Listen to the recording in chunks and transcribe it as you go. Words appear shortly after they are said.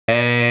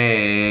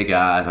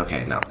guys.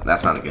 Okay, no,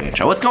 that's not a good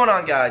intro. What's going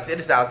on, guys? It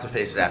is Alex with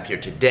FaZe app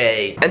here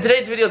today. And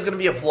today's video is gonna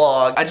be a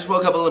vlog. I just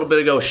woke up a little bit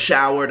ago,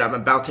 showered. I'm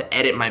about to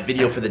edit my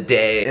video for the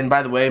day. And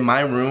by the way, my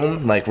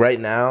room, like right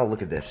now,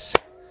 look at this,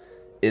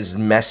 is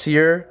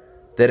messier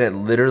than it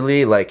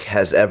literally like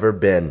has ever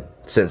been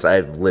since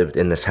I've lived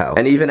in this house.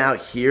 And even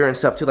out here and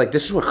stuff too, like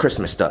this is what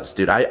Christmas does,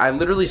 dude. I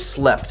literally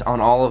slept on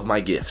all of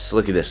my gifts.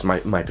 Look at this, my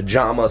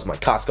pajamas, my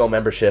Costco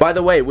membership. By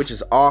the way, which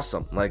is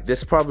awesome. Like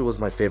this probably was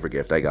my favorite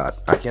gift I got.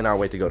 I cannot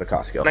wait to go to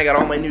Costco. And I got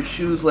all my new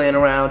shoes laying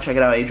around. Check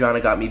it out, Adriana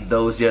got me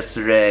those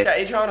yesterday. Yeah,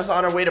 Adriana's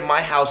on her way to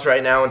my house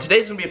right now, and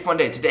today's gonna be a fun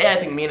day. Today I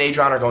think me and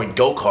Adriana are going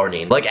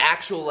go-karting. Like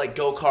actual like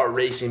go-kart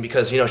racing,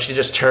 because you know, she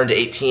just turned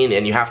 18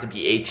 and you have to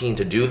be 18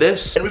 to do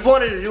this. And we've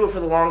wanted to do it for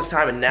the longest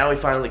time, and now we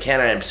finally can.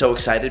 I am so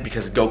excited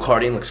because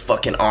go-karting looks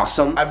fucking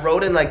awesome. I've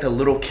rode in like the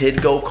little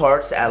kid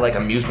go-karts at like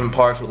amusement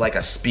parks with like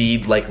a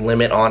speed like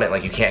limit on it,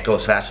 like you can't go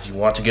as fast as you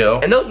want to go.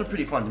 And those are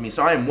pretty fun to me,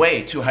 so I am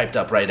way too hyped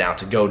up right now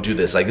to go do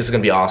this. Like this is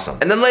gonna be awesome.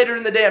 And then later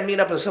in the day, I'm meeting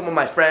up with some of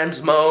my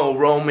friends, Mo,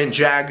 Roman,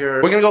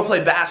 Jagger. We're gonna go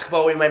play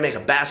basketball. We might make a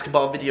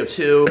basketball video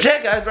too. But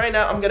yeah, guys, right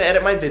now I'm gonna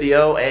edit my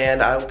video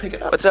and I will pick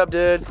it up. What's up,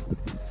 dude?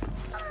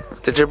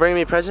 Did you bring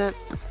me a present?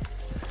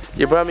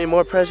 You brought me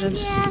more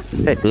presents? Yeah.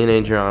 Hey, me and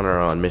Adriana are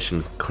on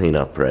mission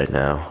cleanup right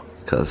now,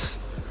 cause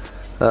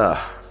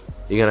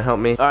you gonna help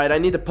me? Alright, I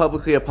need to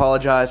publicly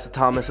apologize to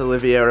Thomas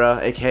Oliveira,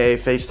 aka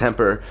FaZe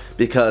Temper,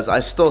 because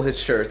I stole his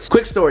shirts.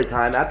 Quick story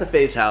time, at the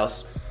FaZe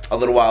house a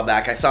little while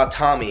back, I saw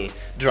Tommy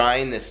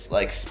drying this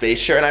like space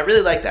shirt, and I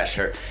really like that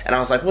shirt. And I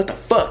was like, what the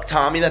fuck,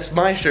 Tommy? That's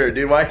my shirt,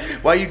 dude.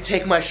 Why you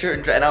take my shirt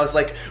and dry? And I was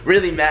like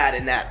really mad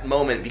in that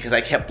moment because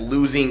I kept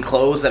losing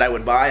clothes that I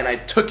would buy, and I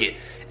took it.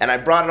 And I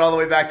brought it all the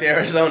way back to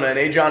Arizona, and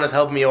Adriana's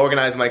helped me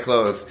organize my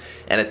clothes.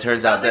 And it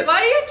turns out that— why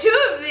do you have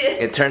two of these?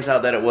 It turns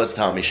out that it was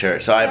Tommy's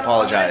shirt, so I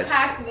apologize.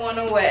 I'm gonna pack one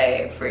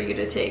away for you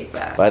to take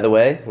back. By the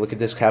way, look at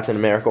this Captain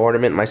America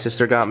ornament my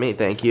sister got me.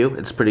 Thank you.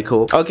 It's pretty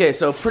cool. Okay,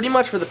 so pretty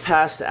much for the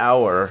past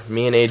hour,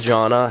 me and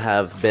Adriana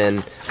have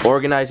been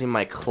organizing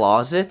my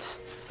closet.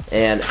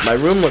 And my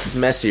room looks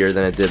messier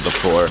than it did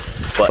before,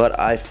 but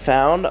I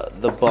found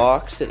the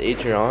box that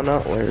Adriana,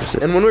 where is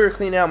it? And when we were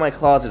cleaning out my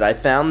closet, I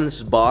found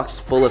this box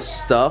full of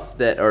stuff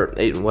that, or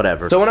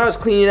whatever. So when I was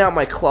cleaning out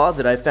my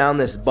closet, I found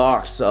this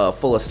box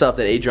full of stuff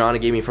that Adriana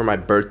gave me for my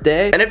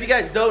birthday. And if you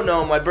guys don't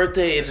know, my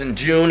birthday is in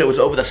June. It was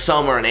over the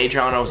summer, and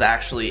Adriana was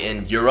actually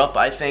in Europe,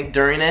 I think,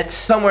 during it.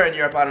 Somewhere in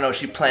Europe, I don't know.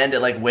 She planned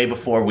it like way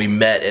before we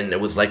met, and it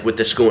was like with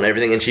the school and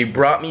everything, and she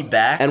brought me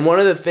back. And one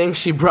of the things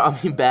she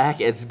brought me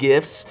back as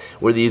gifts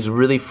were these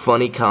really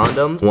funny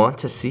condoms. Want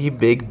to see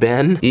Big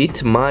Ben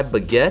eat my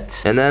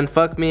baguette? And then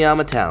fuck me, I'm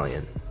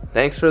Italian.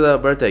 Thanks for the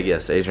birthday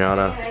gifts,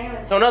 Adriana.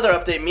 So another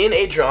update, me and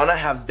Adriana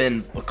have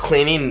been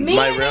cleaning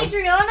my room. Me and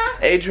Adriana?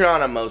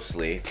 Adriana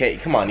mostly. Okay,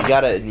 come on, you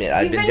gotta admit.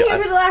 You've been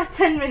here for the last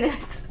 10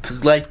 minutes.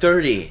 Like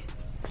 30.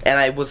 And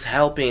I was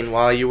helping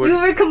while you were— You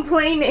were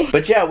complaining.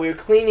 But yeah, we were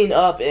cleaning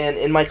up, and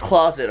in my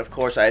closet, of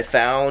course, I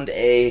found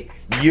a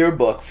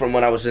yearbook from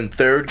when I was in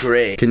 3rd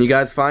grade. Can you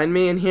guys find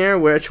me in here?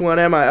 Which one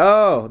am I?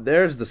 Oh,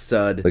 there's the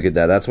stud. Look at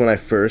that. That's when I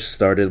first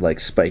started like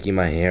spiking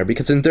my hair,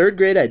 because in 3rd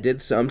grade I did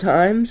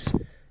sometimes,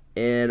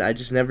 and I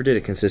just never did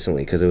it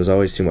consistently because it was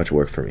always too much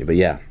work for me. But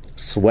yeah,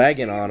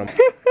 swagging on them.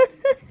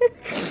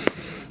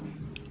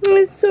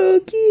 It's so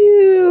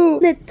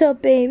cute. Little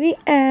baby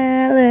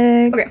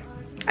Alex. Okay,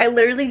 I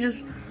literally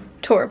just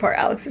tore apart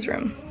Alex's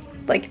room.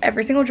 Like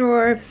every single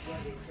drawer,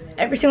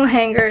 every single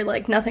hanger,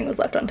 like nothing was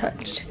left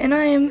untouched. And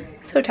I am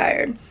so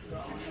tired.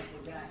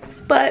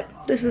 But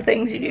this is the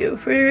things you do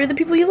for the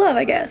people you love,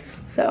 I guess.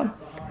 So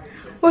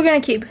we're gonna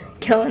keep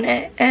killing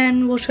it,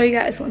 and we'll show you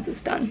guys once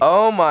it's done.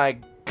 Oh my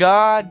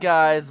god,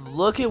 guys,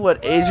 look at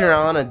what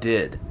Adriana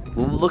did.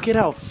 Look at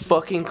how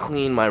fucking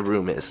clean my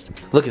room is.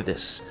 Look at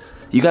this.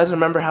 You guys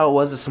remember how it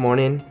was this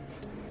morning?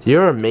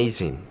 You're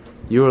amazing.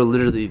 You are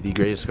literally the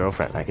greatest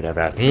girlfriend I could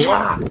ever have.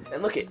 Mwah!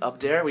 And look at up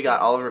there, we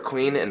got Oliver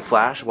Queen and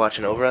Flash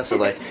watching over us. So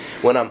like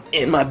when I'm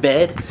in my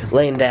bed,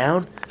 laying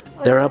down,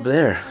 they're up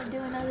there.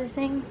 Doing other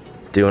things.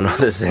 Doing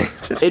other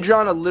things.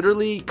 Adriana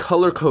literally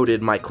color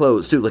coded my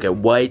clothes too. Look at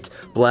white,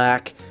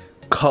 black,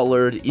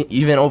 colored.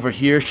 Even over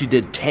here, she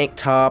did tank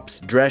tops,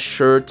 dress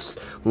shirts,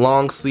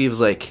 long sleeves.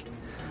 Like,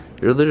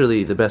 you're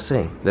literally the best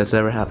thing that's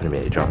ever happened to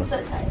me, Adriana. I'm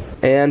so tired.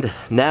 And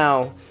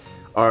now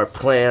our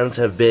plans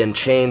have been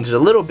changed a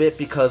little bit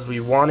because we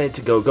wanted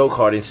to go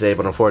go-karting today,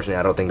 but unfortunately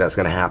I don't think that's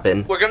gonna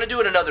happen. We're gonna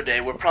do it another day.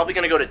 We're probably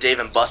gonna go to Dave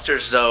 &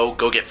 Buster's though,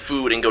 go get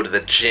food and go to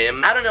the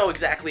gym. I don't know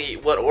exactly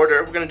what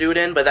order we're gonna do it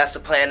in, but that's the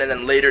plan. And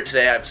then later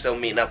today I'm still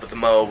meeting up with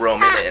Mo,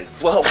 Roman, and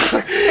whoa.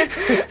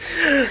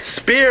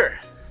 Spear.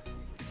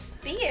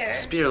 Spear?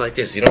 Spear like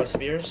this. You know what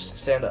spear is?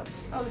 Stand up.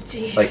 Oh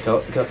jeez. Like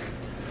go.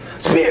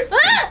 Spear.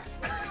 Ah!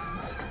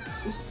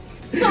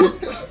 Oh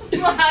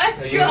my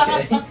Are you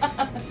god. okay?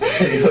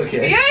 Are you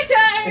okay? Your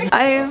turn!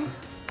 I am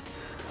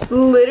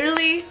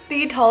literally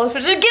the tallest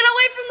person. Get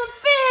away from the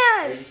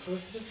fan! Are you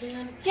close to the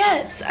fan?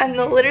 Yes, I'm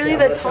literally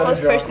the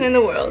tallest person in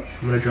the world.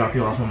 I'm gonna drop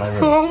you off in my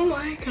room. Oh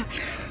my god.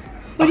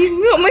 What do you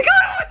mean? Oh my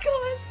god, oh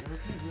my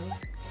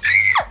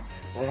god!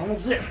 Well, I'm gonna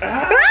sit.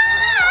 Ah!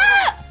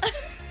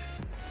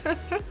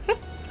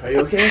 Are you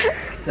okay?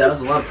 That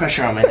was a lot of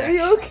pressure on my Are neck.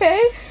 you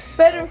okay?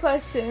 Better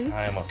question.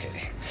 I am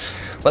okay.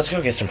 Let's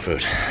go get some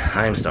food.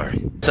 I am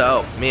starving.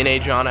 So, me and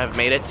Adriana have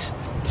made it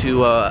to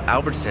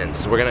Albertsons.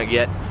 So we're gonna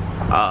get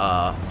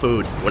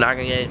food. We're not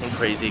gonna get anything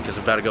crazy because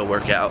we're about to go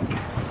work out.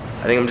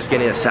 I think I'm just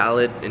getting a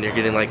salad and you're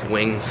getting like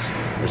wings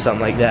or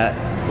something like that.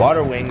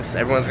 Water wings.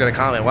 Everyone's gonna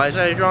comment, why is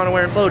Adriana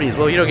wearing floaties?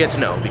 Well, you don't get to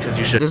know because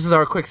you should. This is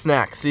our quick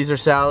snack. Caesar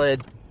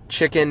salad,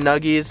 chicken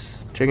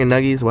nuggies. Chicken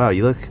nuggies. Wow,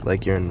 you look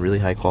like you're in really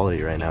high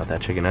quality right now with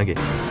that chicken nugget.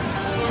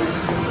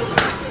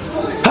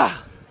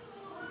 Ha!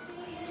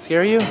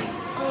 Scare you?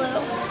 A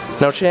little.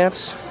 No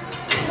chance?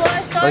 Well,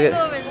 I saw you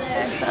over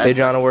there. So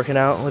Adriana working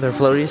out with her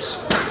floaties.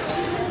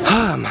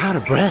 I'm out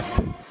of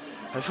breath.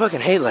 I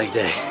fucking hate leg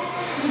day.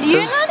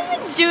 You're not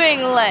even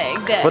doing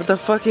leg day. What the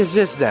fuck is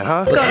this then,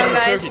 huh? What's going on,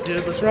 Let's run the guys? circuit,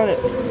 dude. Let's run it.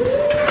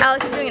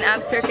 Alex is doing an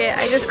ab circuit.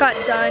 I just got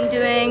done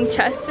doing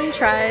chest and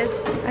tries.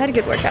 I had a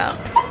good workout.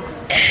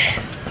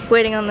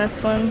 Waiting on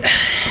this one.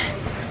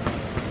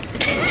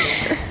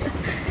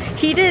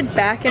 He did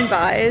back and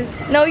buys.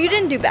 No, you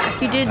didn't do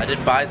back. You did I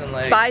did buys and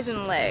legs. buys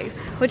and legs,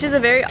 which is a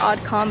very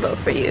odd combo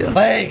for you.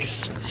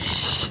 Legs.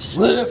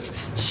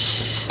 Lift.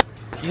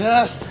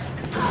 Yes.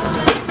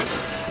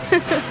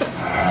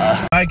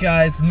 Alright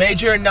guys,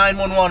 major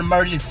 911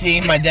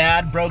 emergency. My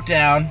dad broke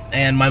down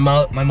and my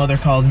mother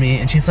called me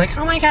and she's like,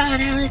 oh my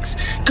god, Alex,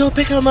 go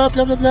pick him up,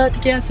 blah blah blah,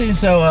 together.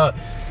 So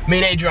me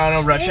and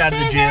Adriana rushed out of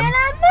the gym.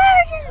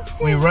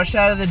 We rushed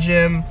out of the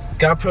gym,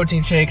 got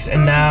protein shakes,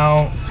 and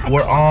now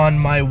we're on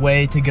my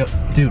way to go.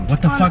 Dude,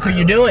 what the fuck are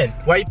you doing?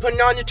 Why are you putting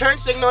on your turn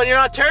signal and you're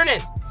not turning?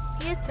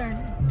 He is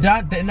turning.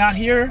 Not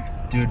here?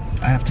 Dude,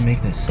 I have to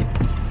make this.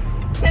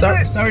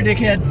 Sorry,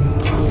 dickhead.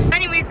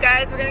 Anyways,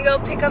 guys, we're gonna go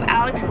pick up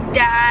Alex's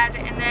dad,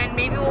 and then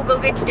maybe we'll go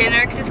get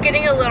dinner because it's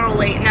getting a little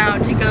late now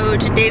to go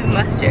to Dave &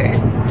 Buster's.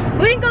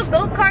 We didn't go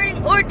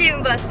go-karting or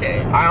Dave &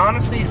 Buster's. I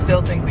honestly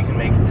still think we can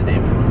make it to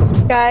Dave &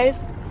 Buster's.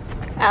 Guys,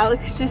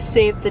 Alex just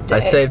saved the day. I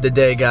saved the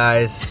day,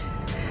 guys.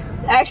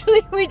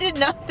 Actually, we did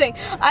nothing.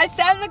 I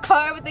sat in the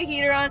car with the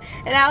heater on,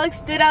 and Alex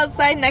stood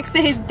outside next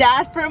to his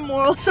dad for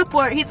moral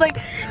support. He's like,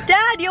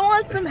 Dad, you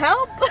want some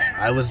help?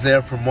 I was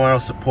there for moral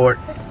support.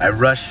 I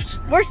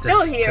rushed. We're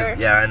still here.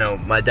 Yeah, I know.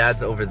 My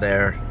dad's over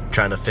there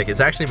trying to fix it. It's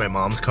actually my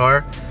mom's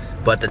car,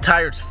 but the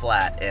tire's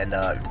flat, and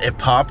it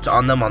popped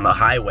on them on the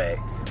highway,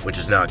 which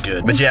is not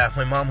good. But yeah,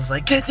 my mom was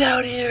like, get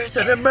down here, it's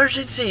an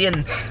emergency,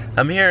 and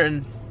I'm here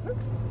and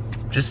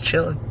just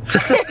chilling.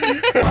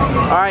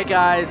 Alright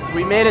guys,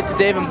 we made it to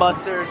Dave &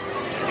 Buster's.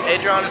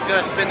 Adriana's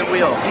gonna spin the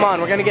wheel. Come on,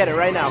 we're gonna get it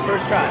right now,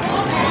 first try.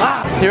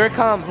 Ah, here it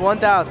comes,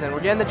 1,000.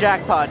 We're getting the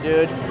jackpot,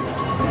 dude.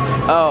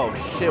 Oh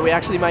shit, we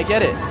actually might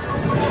get it.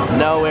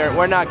 No,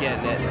 we're not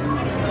getting it.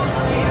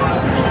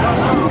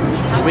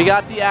 We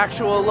got the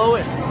actual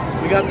lowest.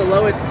 We got the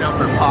lowest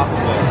number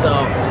possible,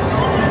 so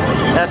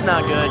that's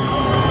not good.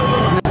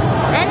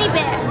 Any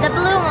bear, the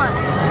blue one.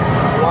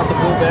 You want the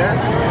blue bear?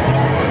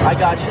 I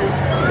got you.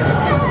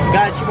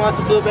 Guys, she wants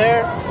the blue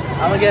bear.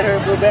 I'm gonna get her a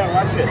blue bear.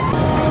 Watch this.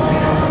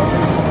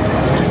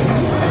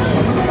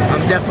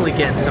 I'm definitely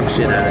getting some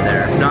shit out of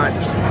there. Not.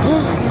 Let's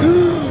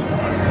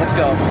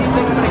go. What do you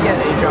think I'm gonna get,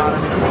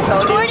 Adriana?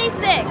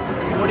 46.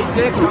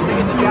 46? I'm gonna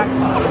get the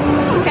jackpot.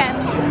 Okay.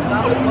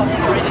 Not the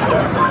fucking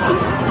register.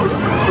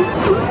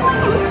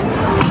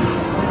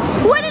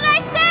 What did I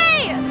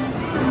say?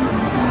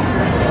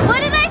 What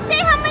did I say?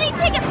 How many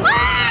tickets?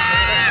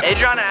 Ah!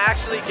 Adriana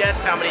actually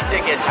guessed how many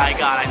tickets I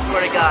got. I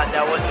swear to God,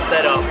 that wasn't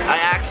set up. I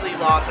actually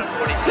lost at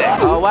 46.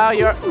 Oh wow,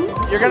 you're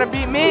gonna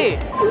beat me.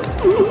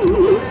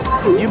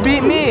 You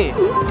beat me.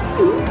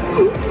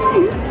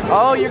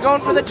 Oh, you're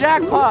going for the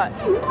jackpot.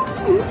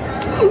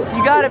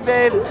 You got it,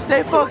 babe.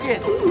 Stay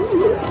focused.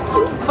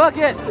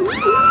 Focus.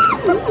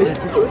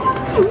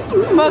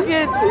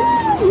 Focus.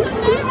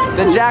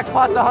 The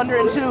jackpot's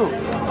 102.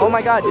 Oh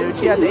my God, dude,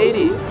 she has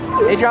 80.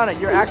 Adriana,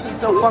 you're actually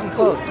so fucking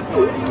close.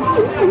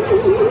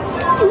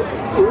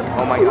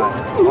 Oh my God.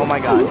 Oh my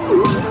God.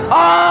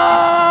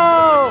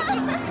 Oh!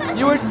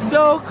 You were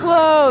so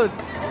close.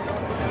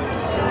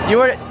 You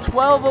were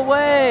 12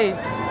 away.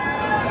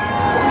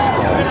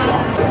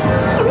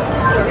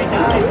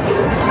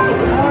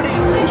 39, 40.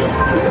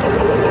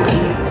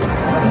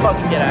 Let's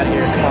fucking get out of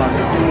here. Come on.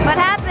 What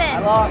happened? I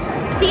lost.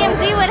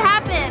 TMZ, what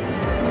happened?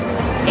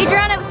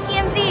 Adriana,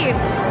 TMZ.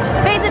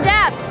 FaZe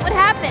adapt, what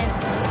happened?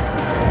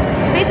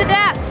 FaZe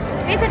adapt.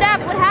 FaZe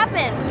adapt, what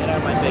happened? Get out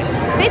of my face.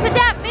 FaZe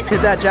adapt, FaZe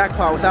Hit that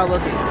jackpot without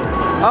looking.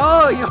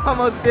 Oh, you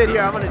almost did.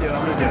 Here, I'm gonna do it.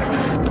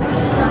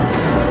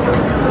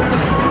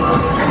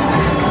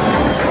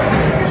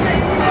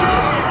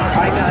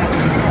 Alright guys,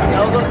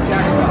 no look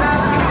jackpot.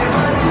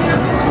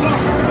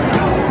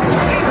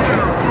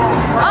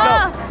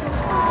 Oh!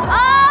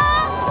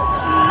 Oh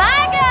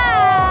my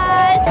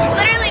gosh!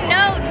 Literally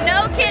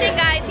no kidding,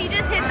 guys. He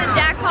just hit the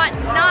jackpot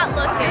not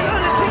looking.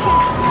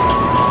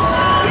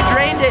 You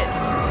drained it.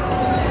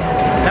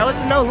 That was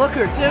a no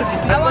looker too.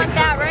 I want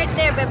that right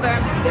there, Bibber.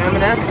 The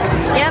M&M?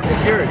 Yep.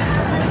 It's yours.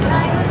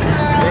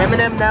 The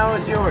M&M now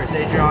is yours,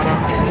 Adriana.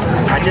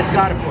 I just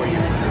got it for you.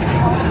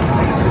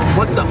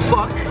 What the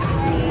fuck?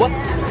 What?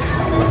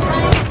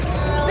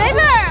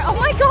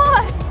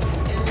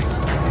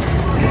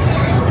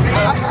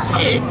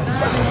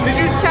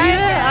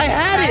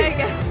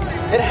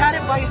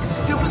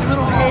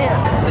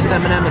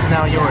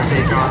 now yours,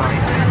 Adriana.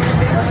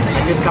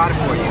 I just got it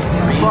for you.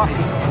 Fuck.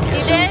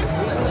 You did?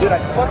 Dude, I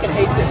fucking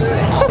hate this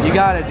thing. You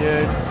got it,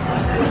 dude.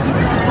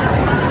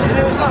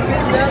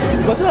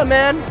 What's up,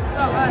 man?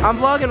 I'm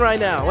vlogging right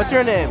now. What's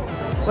your name?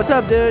 What's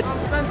up, dude?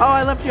 Oh,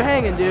 I left you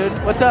hanging, dude.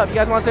 What's up? You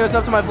guys want to say what's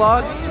up to my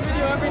vlog?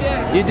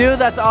 You do?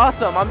 That's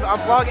awesome. I'm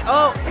vlogging.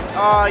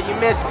 Oh, you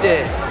missed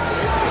it.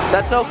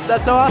 That's so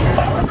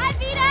awesome. I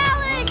beat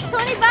Alex,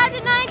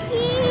 25-19.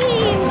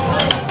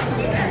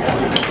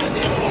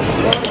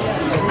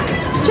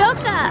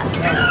 Choka.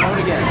 Hold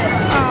it again.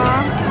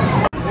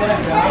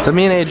 Aww. So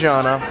me and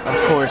Adriana,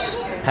 of course,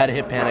 had to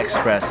hit Panda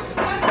Express.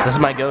 This is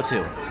my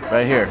go-to,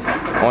 right here.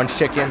 Orange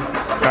chicken,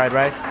 fried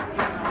rice,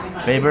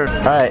 Baber.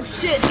 All right.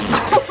 Shit.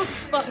 Oh,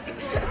 fuck.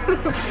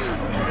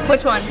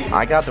 Which one?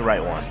 I got the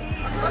right one.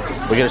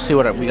 We're gonna see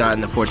what we got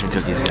in the fortune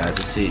cookies, guys.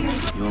 Let's see.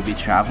 You will be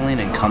traveling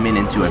and coming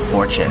into a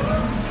fortune.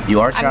 You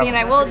are traveling. I mean,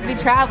 I will be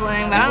traveling,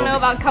 but I don't know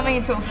about coming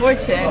into a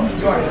fortune.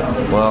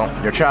 Well,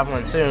 you're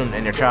traveling soon,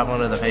 and you're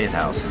traveling to the FaZe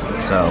house.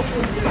 So,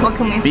 what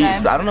can we say?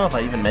 I don't know if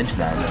I even mentioned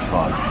that in this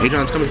vlog.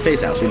 Adriana's coming to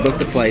FaZe house. We booked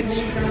the flights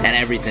and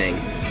everything,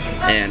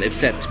 and it's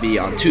set to be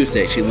on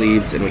Tuesday. She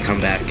leaves, and we come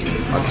back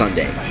on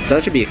Sunday. So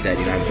that should be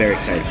exciting. I'm very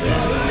excited for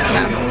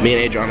that. Me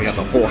and Adriana got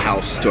the whole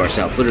house to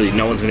ourselves. Literally,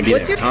 no one's gonna be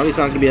there. Tommy's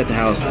not gonna be at the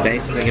house.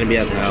 Banks isn't gonna be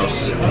at the house.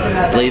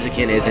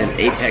 Blaziken isn't.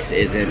 Apex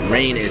isn't.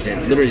 Rain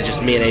isn't. Literally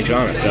just me and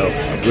Adriana. So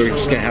we're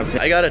just gonna have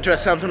some. I gotta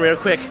address something real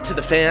quick to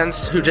the fans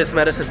who just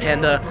met us at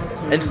Panda.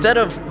 Instead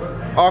of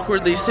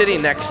awkwardly sitting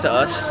next to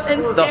us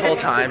the whole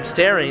time,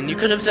 staring, you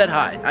could have said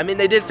hi. I mean,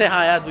 they did say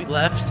hi as we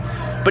left,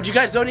 but you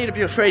guys don't need to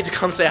be afraid to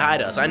come say hi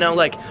to us. I know,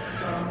 like,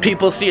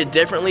 people see it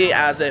differently,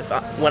 as if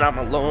when I'm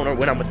alone or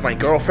when I'm with my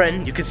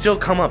girlfriend, you can still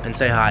come up and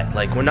say hi.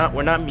 Like, we're not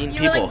mean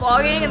people. You were like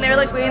vlogging and they were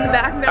like way in the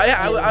back.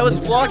 I was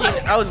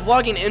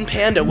vlogging in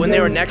Panda when they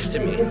were next to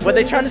me. Were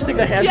they trying to stick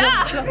their hands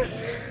up?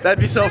 That'd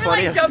be so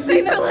funny. Like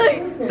jumping, they're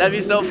like. That'd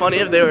be so funny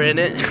if they were in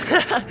it.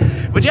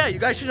 But yeah, you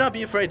guys should not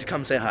be afraid to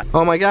come say hi.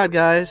 Oh my God,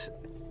 guys.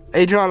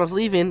 Adriana's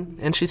leaving,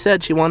 and she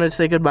said she wanted to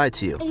say goodbye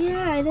to you.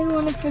 Yeah, I didn't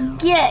want to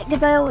forget,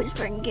 because I always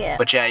forget.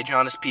 But yeah,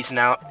 Adriana's peacing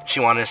out.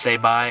 She wanted to say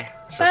bye.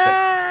 So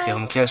say, give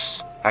them a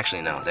kiss.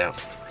 Actually, no, they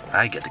don't.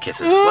 I get the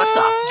kisses. What's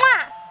up?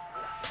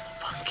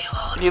 Fucking kill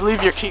all of you. You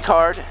leave your key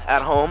card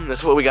at home, this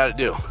is what we gotta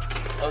do.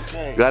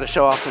 Okay. You gotta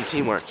show off some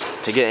teamwork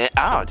to get in.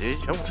 Oh, dude,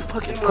 you almost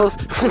fucking close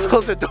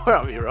the door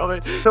on me,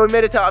 Roman. So we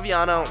made it to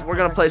Aviano. We're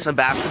gonna play some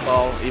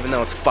basketball, even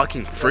though it's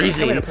fucking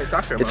freezing.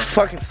 It's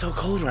fucking so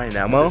cold right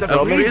now, Mo.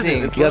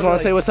 Freezing. You guys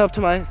wanna say what's up to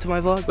my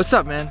vlog? What's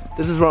up, man?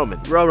 This is Roman.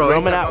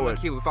 Roman Atwood.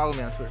 Follow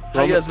me on Twitter.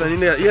 Hi guys, man. You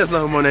guys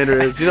know who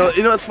Monator is. You know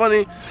what's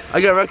funny?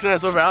 I got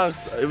recognized over Alex.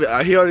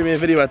 He already made a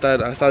video at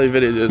that. I saw the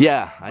video, dude.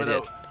 Yeah, I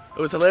did.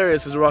 It was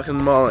hilarious because we're walking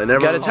the mall and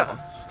everyone.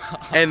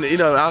 And you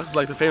know, Alex is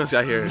like the famous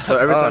guy here. So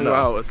every time we go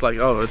out, it's like,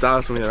 oh, it's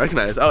Alex, and we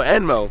recognize. Oh,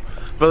 and Mo.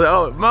 But like,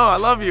 oh, Mo, I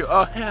love you.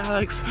 Oh, yeah,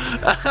 Alex.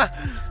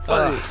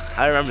 Funny.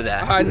 I remember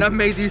that. I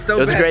made you so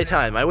bad. It was a great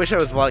time. I wish I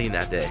was vlogging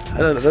that day. I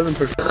don't know, that wasn't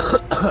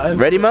perfect.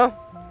 Ready, Mo?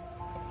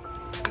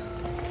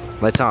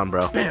 Lights on,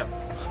 bro. Bam.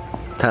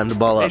 Time to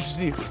ball up.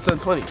 HG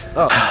 720.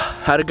 Oh.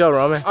 How'd it go,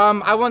 Roman?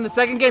 I won the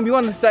second game. You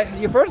won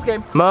your first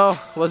game. Mo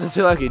wasn't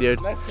too lucky, dude.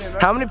 Game,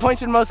 right? How many points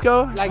did Mo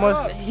score?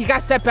 Like, he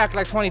got set back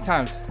like 20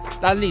 times,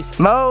 at least.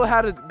 Mo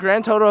had a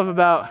grand total of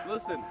about.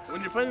 Listen,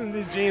 when you're playing in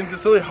these jeans,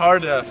 it's really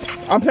hard to.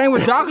 I'm playing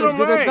with joggers,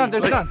 dude.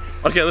 There's none.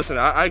 Okay, listen,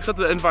 I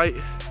accepted the invite.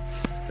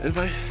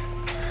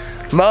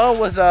 Mo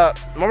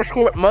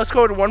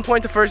scored 1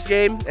 point the first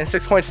game and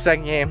 6 points the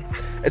second game.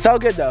 It's all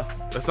good though.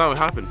 That's not what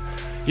happened.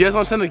 You guys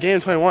want to send the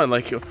game 21?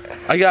 Like,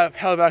 I got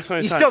held back so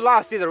many times. You still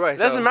lost either way. It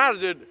doesn't matter,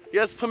 dude. You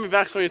guys put me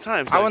back so many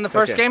times. I won the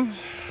first game.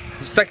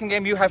 The second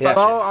game, you high five.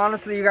 Yeah. Oh,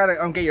 honestly, you gotta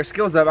get your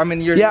skills up. I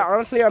mean,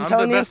 honestly, I'm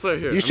telling the you, best player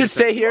here. you should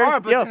stay here.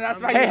 Yo,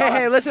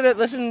 hey, listen to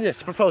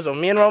this proposal.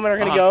 Me and Roman are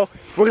gonna go.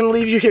 We're gonna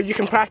leave you here. You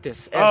can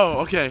practice. Oh,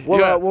 okay.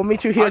 We'll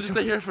meet you here. I'll just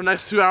stay here for the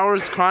next 2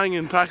 hours crying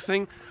and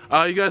practicing.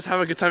 You guys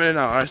have a good time in and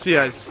out. All right, see you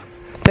guys.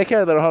 Take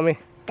care, little homie.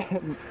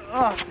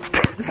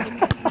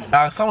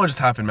 Something just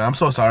happened, man. I'm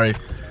so sorry.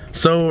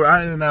 So we're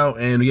out and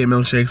out and we get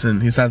milkshakes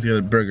and he decides to get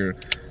a burger.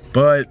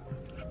 But,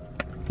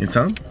 you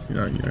tell him? You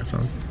know tell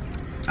him.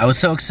 I was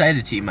so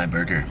excited to eat my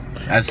burger.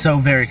 I was so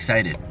very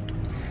excited.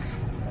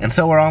 And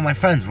so were all my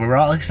friends. We were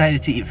all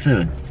excited to eat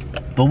food.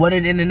 But what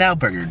did In-N-Out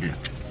Burger do?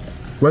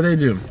 What'd they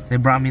do? They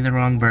brought me the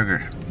wrong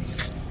burger.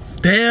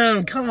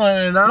 Damn, come on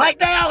In-N-Out. Like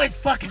they always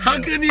fucking do. How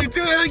could you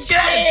do it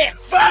again?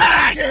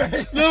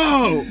 Fuck!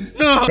 No!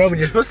 Roman,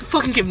 you're supposed to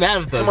fucking get mad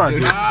with us. Come on,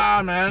 dude.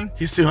 Ah, man.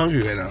 He's too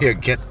hungry right now. Here,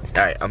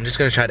 alright, I'm just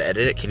gonna try to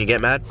edit it. Can you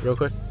get mad real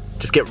quick?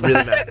 Just get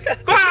really mad.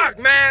 Fuck,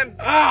 man.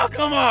 Oh,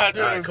 come on,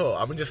 dude. Alright, cool.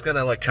 I'm just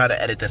gonna like try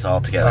to edit this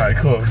all together. Alright,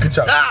 cool. Good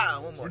job.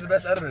 One more. You're the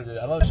best editor, dude.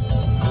 I love you.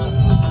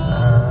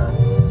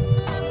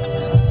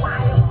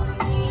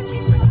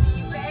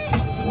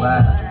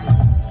 Wow.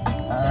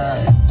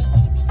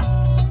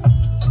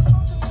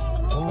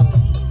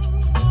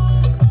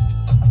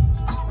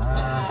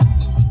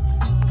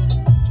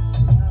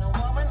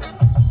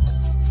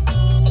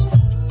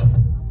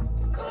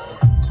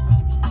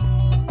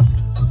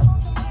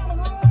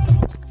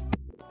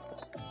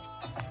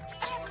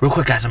 Real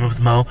quick, guys, I'm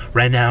with Mo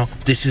right now.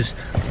 This is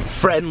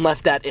friend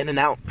left that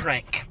In-N-Out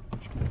prank.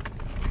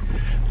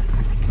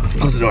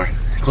 Close the door.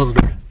 Close the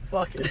door.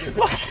 Lock it.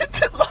 Lock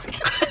it. Lock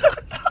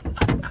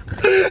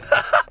it.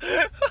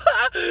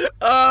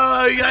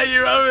 Oh, you got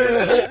you,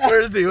 Roman.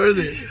 Where is he? Where is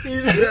he?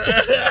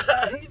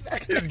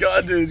 He's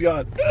gone, dude. He's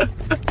gone.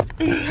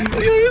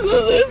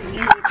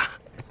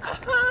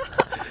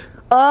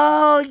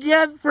 Oh,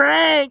 get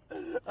pranked.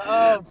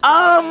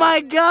 Oh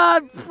my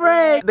God,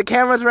 prank. The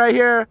camera's right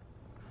here,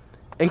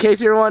 in case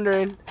you're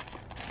wondering.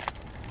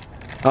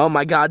 Oh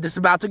my God, this is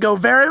about to go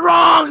very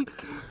wrong.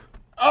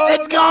 Oh,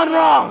 it's gone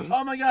wrong.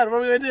 Oh my God, what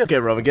are we gonna do? Okay,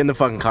 Roman, get in the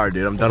fucking car,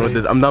 dude. I'm done with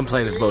this. I'm done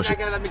playing this bullshit. You're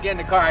not gonna let me get in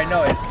the car, I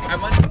know it.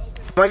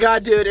 Oh my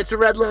God, dude, it's a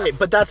red light,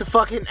 but that's a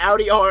fucking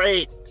Audi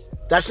R8.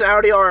 That's an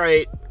Audi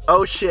R8.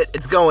 Oh shit,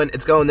 it's going,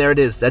 there it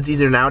is. That's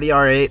either an Audi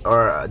R8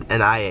 or an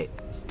i8.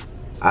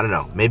 I don't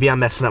know, maybe I'm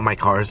messing up my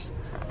cars,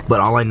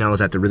 but all I know is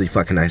that's a really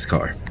fucking nice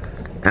car.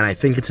 And I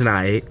think it's an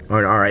i8 or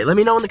an R8. Let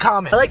me know in the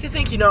comments. I like to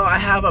think, you know, I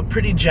have a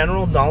pretty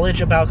general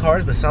knowledge about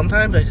cars, but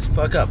sometimes I just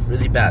fuck up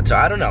really bad. So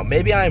I don't know,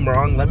 maybe I'm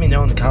wrong. Let me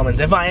know in the comments.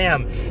 If I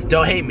am,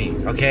 don't hate me,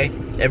 okay?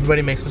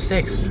 Everybody makes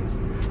mistakes.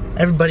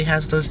 Everybody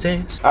has those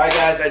days. All right,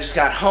 guys, I just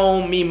got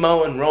home. Me,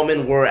 Mo, and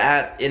Roman were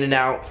at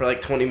In-N-Out for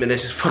like 20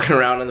 minutes just fucking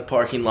around in the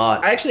parking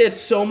lot. I actually had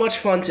so much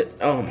fun to,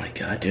 oh my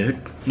God,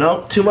 dude.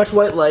 No, too much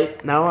white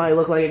light. Now I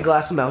look like a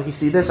glass of milk. You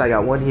see this? I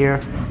got one here,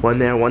 one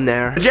there, one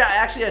there. But yeah, I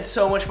actually had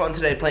so much fun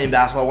today playing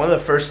basketball. One of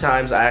the first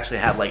times I actually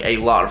had like a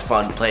lot of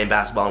fun playing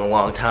basketball in a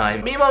long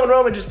time. Me, Mo, and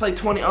Roman just played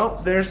 20,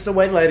 oh, there's the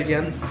white light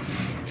again.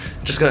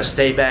 Just gonna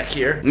stay back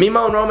here.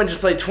 Mimo and Roman just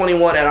played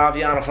 21 at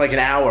Aviano for like an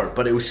hour,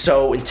 but it was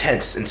so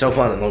intense and so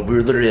fun. We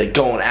were literally like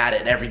going at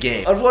it every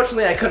game.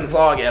 Unfortunately, I couldn't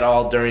vlog at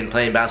all during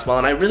playing basketball,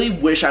 and I really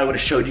wish I would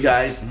have showed you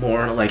guys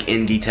more like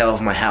in detail of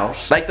my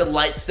house. Like the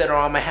lights that are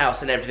on my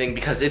house and everything,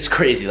 because it's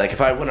crazy. Like if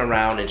I went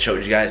around and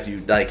showed you guys,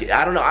 like,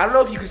 I don't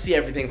know if you could see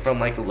everything from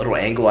like the little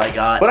angle I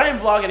got. But I am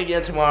vlogging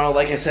again tomorrow.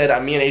 Like I said,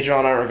 me and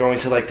Adriana are going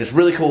to like this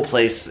really cool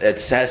place.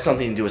 It has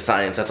something to do with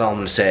science, that's all I'm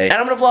gonna say. And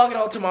I'm gonna vlog it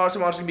all tomorrow.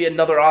 Tomorrow's gonna be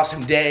another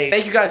awesome day.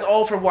 Thank you guys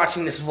all for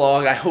watching this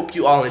vlog. I hope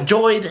you all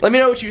enjoyed. Let me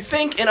know what you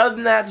think. And other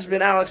than that, this has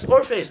been Alex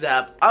or FaZe.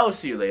 I will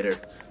see you later.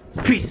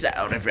 Peace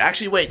out.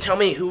 Actually, wait, tell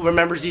me who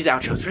remembers these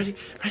outros. Ready?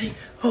 Ready?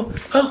 Oh,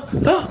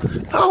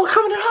 we're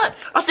coming in hot.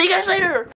 I'll see you guys later.